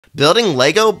Building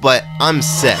Lego, but I'm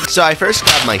sick. So I first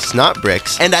grabbed my snot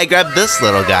bricks, and I grabbed this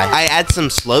little guy. I add some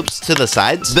slopes to the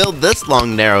sides, build this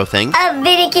long narrow thing.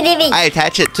 I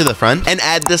attach it to the front, and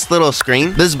add this little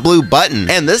screen, this blue button,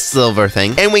 and this silver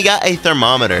thing, and we got a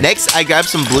thermometer. Next, I grab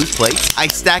some blue plates, I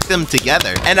stack them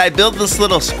together, and I build this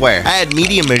little square. I add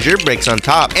medium measure bricks on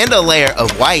top, and a layer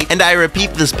of white, and I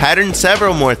repeat this pattern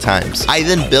several more times. I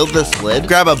then build this lid,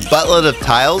 grab a buttload of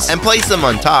tiles, and place them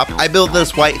on top. I build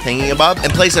this white thingy-abob,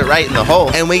 and place it right in the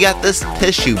hole, and we got this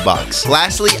tissue box.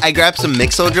 Lastly, I grab some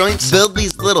mixel joints, build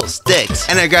these little sticks,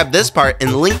 and I grab this part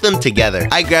and link them together.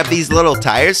 I grab these little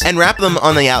tires and wrap them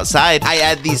on the outside. I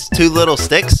add these two little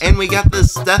sticks, and we got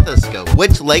this stethoscope.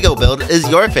 Which Lego build is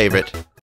your favorite?